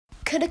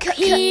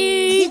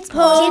Kids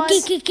Pod.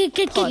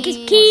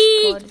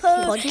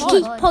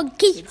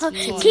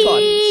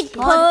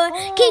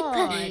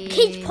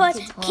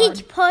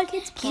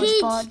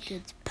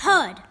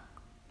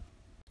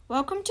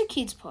 Welcome to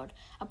Kids Pod,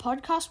 a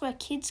podcast where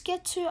kids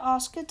get to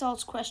ask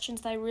adults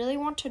questions they really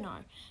want to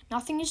know.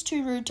 Nothing is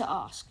too rude to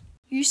ask.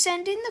 You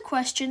send in the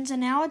questions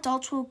and our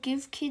adults will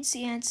give kids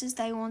the answers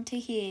they want to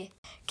hear.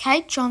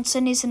 Kate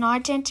Johnson is an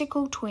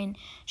identical twin.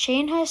 She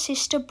and her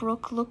sister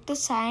Brooke look the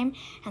same,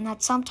 and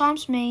that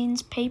sometimes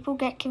means people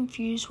get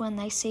confused when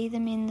they see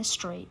them in the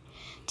street.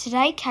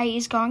 Today, Kate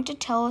is going to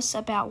tell us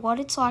about what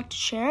it's like to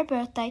share a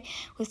birthday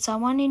with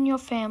someone in your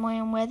family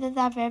and whether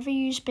they've ever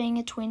used being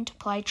a twin to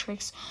play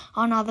tricks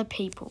on other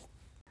people.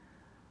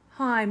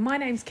 Hi, my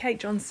name's Kate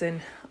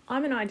Johnson.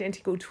 I'm an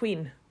identical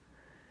twin.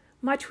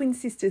 My twin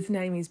sister's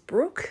name is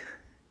Brooke,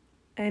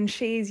 and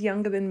she's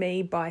younger than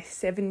me by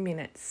 7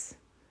 minutes.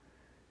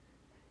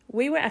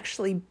 We were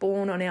actually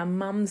born on our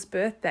mum's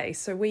birthday,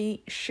 so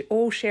we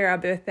all share our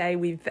birthday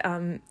with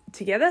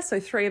together, so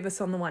 3 of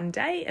us on the one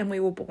day, and we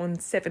were born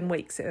 7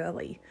 weeks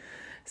early.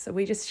 So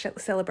we just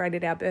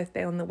celebrated our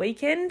birthday on the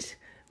weekend,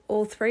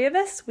 all 3 of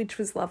us, which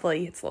was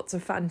lovely. It's lots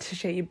of fun to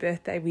share your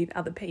birthday with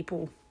other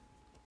people.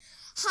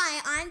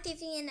 Hi, I'm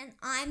Vivian and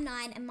I'm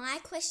 9, and my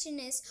question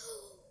is,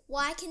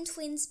 why can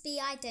twins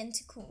be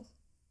identical?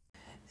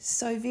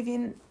 So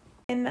Vivian,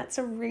 and that's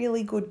a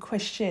really good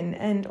question.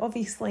 And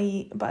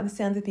obviously, by the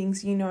sound of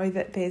things, you know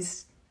that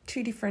there's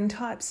 2 different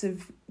types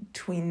of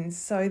twins.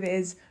 So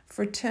there's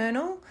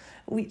fraternal,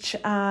 which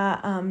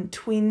are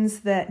twins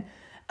that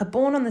are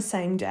born on the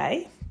same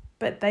day,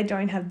 but they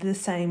don't have the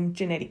same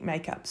genetic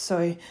makeup.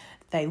 So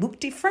they look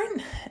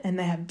different and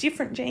they have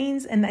different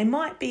genes, and they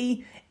might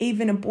be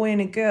even a boy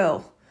and a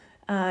girl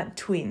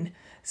twin.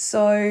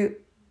 So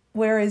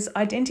whereas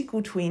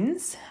identical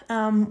twins,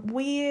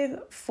 we're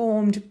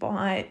formed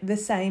by the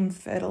same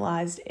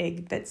fertilised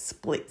egg that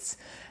splits.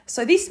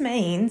 So this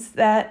means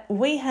that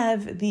we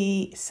have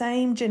the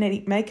same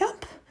genetic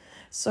makeup.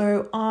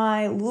 So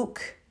I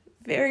look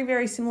very,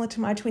 very similar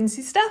to my twin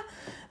sister.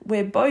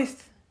 We're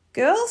both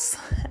girls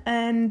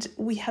and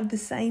we have the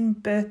same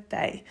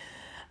birthday.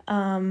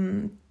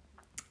 And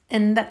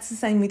that's the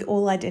same with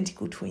all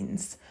identical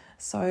twins.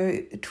 So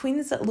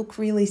twins that look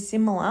really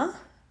similar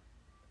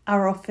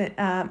are often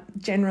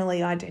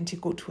generally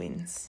identical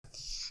twins.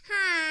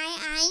 Hi,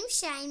 I'm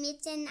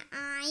Seamus and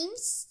I'm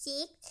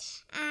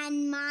 6,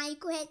 and my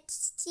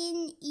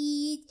question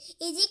is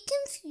it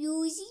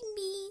confusing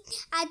being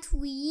a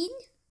twin?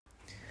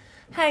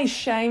 Hey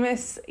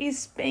Seamus,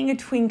 is being a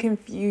twin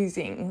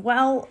confusing?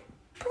 Well,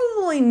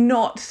 probably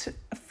not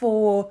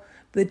for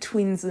the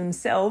twins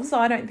themselves.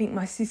 I don't think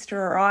my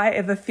sister or I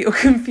ever feel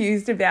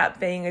confused about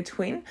being a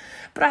twin,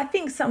 but I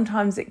think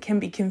sometimes it can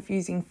be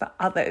confusing for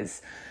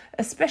others,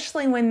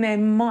 especially when they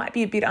might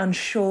be a bit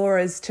unsure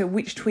as to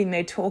which twin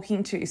they're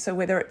talking to, so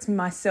whether it's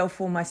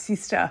myself or my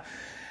sister.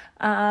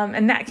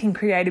 And that can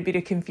create a bit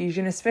of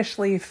confusion,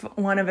 especially if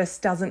one of us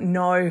doesn't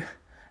know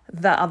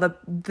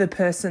the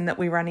person that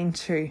we run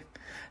into.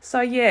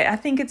 So yeah, I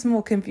think it's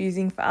more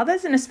confusing for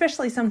others, and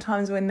especially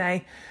sometimes when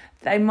they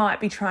might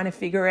be trying to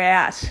figure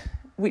out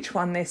which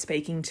one they're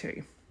speaking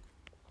to.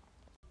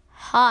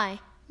 Hi,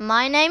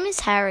 my name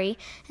is Harry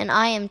and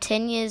I am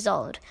 10 years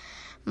old.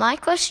 My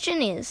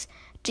question is,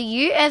 do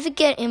you ever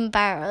get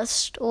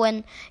embarrassed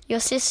when your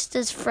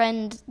sister's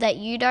friend that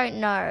you don't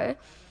know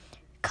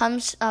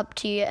comes up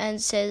to you and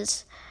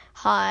says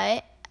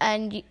hi,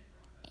 and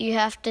you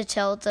have to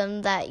tell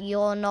them that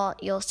you're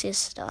not your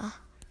sister?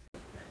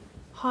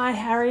 Hi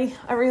Harry,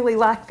 I really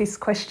like this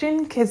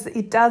question because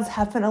it does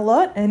happen a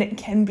lot and it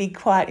can be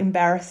quite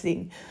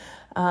embarrassing,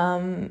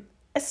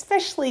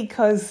 especially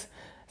because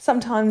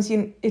sometimes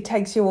it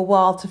takes you a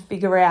while to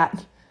figure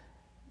out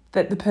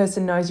that the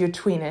person knows your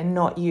twin and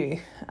not you.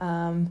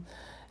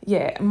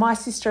 My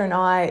sister and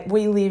I,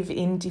 we live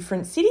in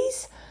different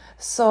cities,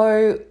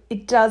 so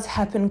it does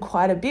happen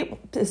quite a bit,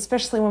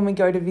 especially when we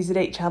go to visit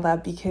each other,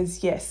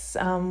 because yes,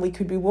 we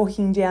could be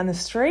walking down the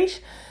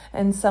street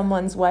and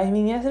someone's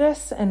waving at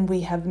us and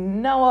we have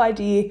no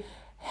idea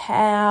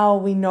how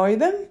we know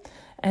them,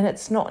 and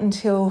it's not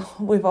until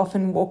we've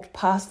often walked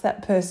past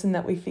that person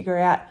that we figure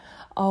out,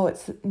 oh,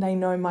 they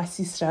know my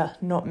sister,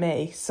 not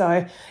me.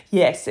 So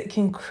yes, it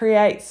can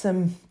create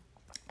some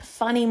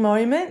funny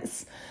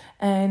moments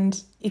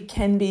and it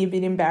can be a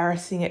bit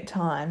embarrassing at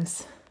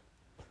times.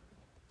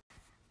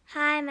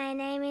 Hi, my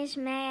name is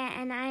Maya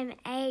and I'm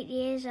 8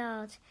 years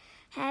old.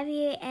 Have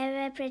you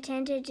ever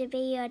pretended to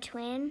be your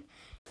twin?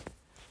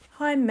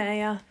 Hi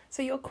Maya.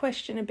 So your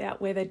question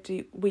about whether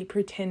we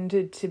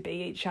pretended to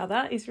be each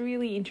other is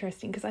really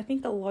interesting, because I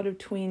think a lot of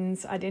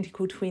twins,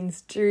 identical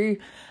twins, do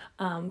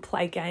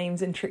play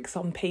games and tricks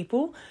on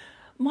people.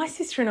 My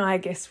sister and I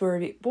guess, were a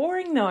bit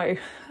boring though.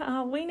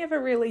 We never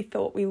really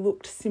thought we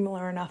looked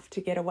similar enough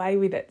to get away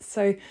with it.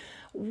 So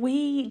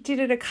we did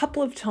it a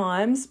couple of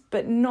times,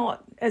 but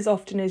not as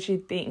often as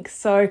you'd think.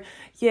 So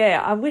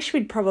yeah, I wish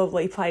we'd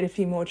probably played a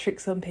few more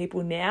tricks on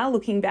people now,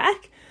 looking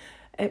back.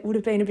 It would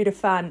have been a bit of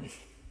fun.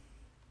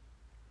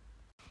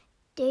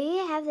 Do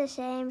you have the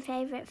same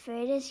favourite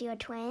food as your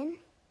twin?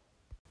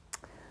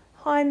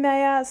 Hi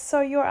Maya,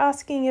 so you're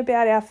asking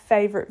about our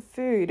favourite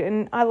food,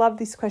 and I love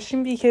this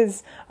question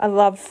because I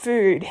love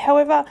food.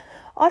 However,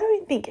 I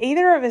don't think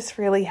either of us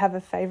really have a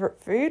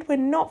favourite food. We're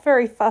not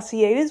very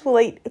fussy eaters.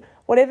 We'll eat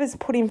whatever's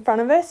put in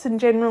front of us and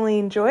generally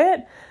enjoy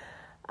it.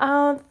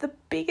 The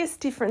biggest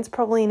difference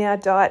probably in our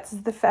diets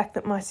is the fact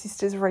that my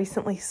sister's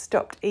recently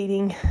stopped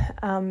eating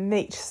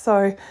meat,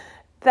 so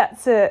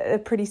that's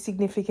a pretty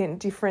significant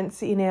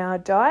difference in our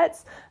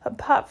diets.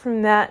 Apart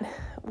from that,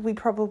 we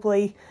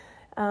probably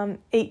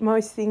eat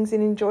most things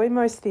and enjoy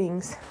most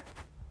things.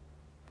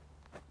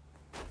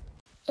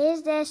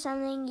 Is there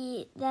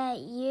something that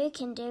you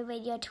can do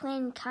but your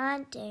twin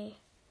can't do?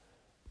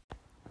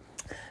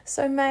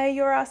 So Maya,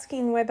 you're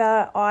asking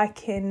whether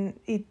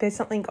there's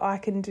something I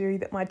can do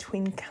that my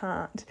twin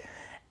can't.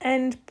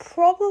 And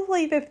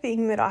probably the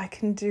thing that I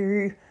can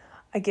do,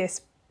 I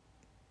guess,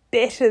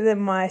 better than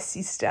my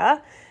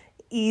sister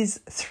is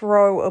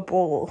throw a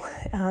ball.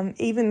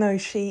 Even though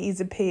she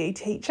is a PE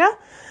teacher,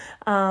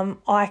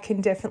 I can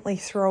definitely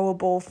throw a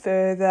ball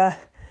further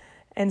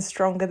and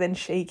stronger than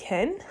she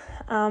can.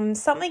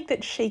 Something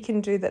that she can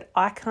do that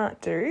I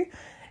can't do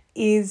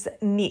is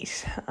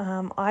knit.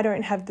 I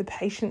don't have the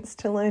patience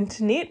to learn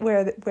to knit,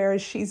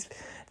 whereas she's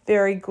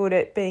very good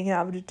at being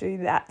able to do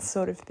that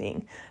sort of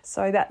thing.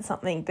 So that's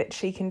something that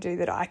she can do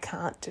that I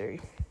can't do.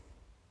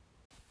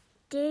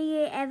 Do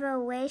you ever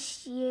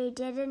wish you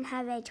didn't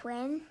have a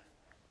twin?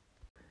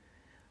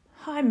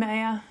 Hi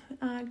Maya,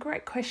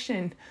 great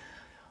question.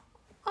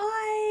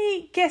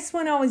 I guess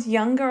when I was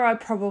younger, I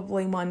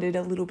probably wondered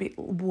a little bit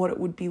what it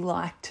would be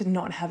like to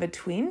not have a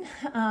twin.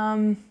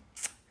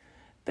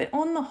 But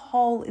on the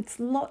whole, it's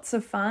lots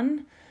of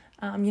fun.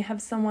 You have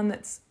someone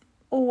that's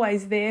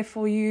always there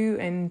for you,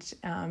 and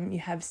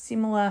you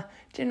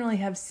generally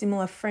have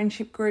similar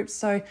friendship groups.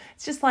 So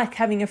it's just like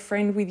having a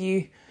friend with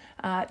you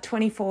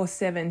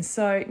 24/7.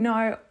 So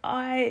no,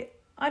 I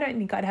don't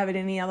think I'd have it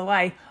any other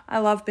way. I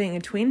love being a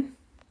twin.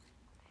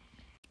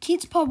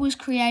 Kids Pod was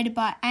created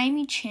by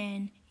Amy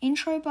Chan,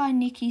 intro by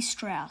Nikki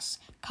Strauss,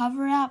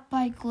 cover art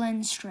by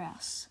Glenn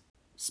Strauss.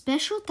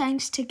 Special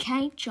thanks to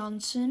Kate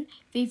Johnson,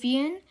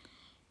 Vivian,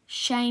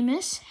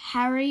 Seamus,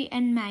 Harry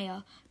and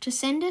Maya. To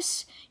send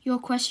us your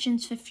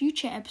questions for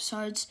future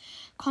episodes,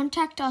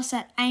 contact us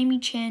at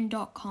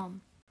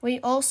amychan.com. We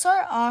also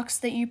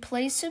ask that you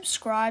please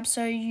subscribe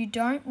so you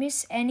don't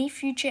miss any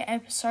future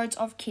episodes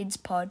of Kids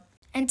Pod.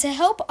 And to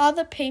help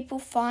other people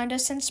find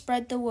us and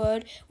spread the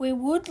word, we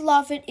would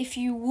love it if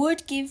you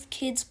would give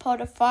Kids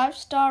Pod a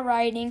 5-star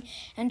rating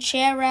and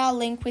share our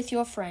link with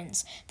your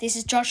friends. This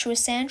is Joshua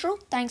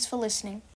Sandrell. Thanks for listening.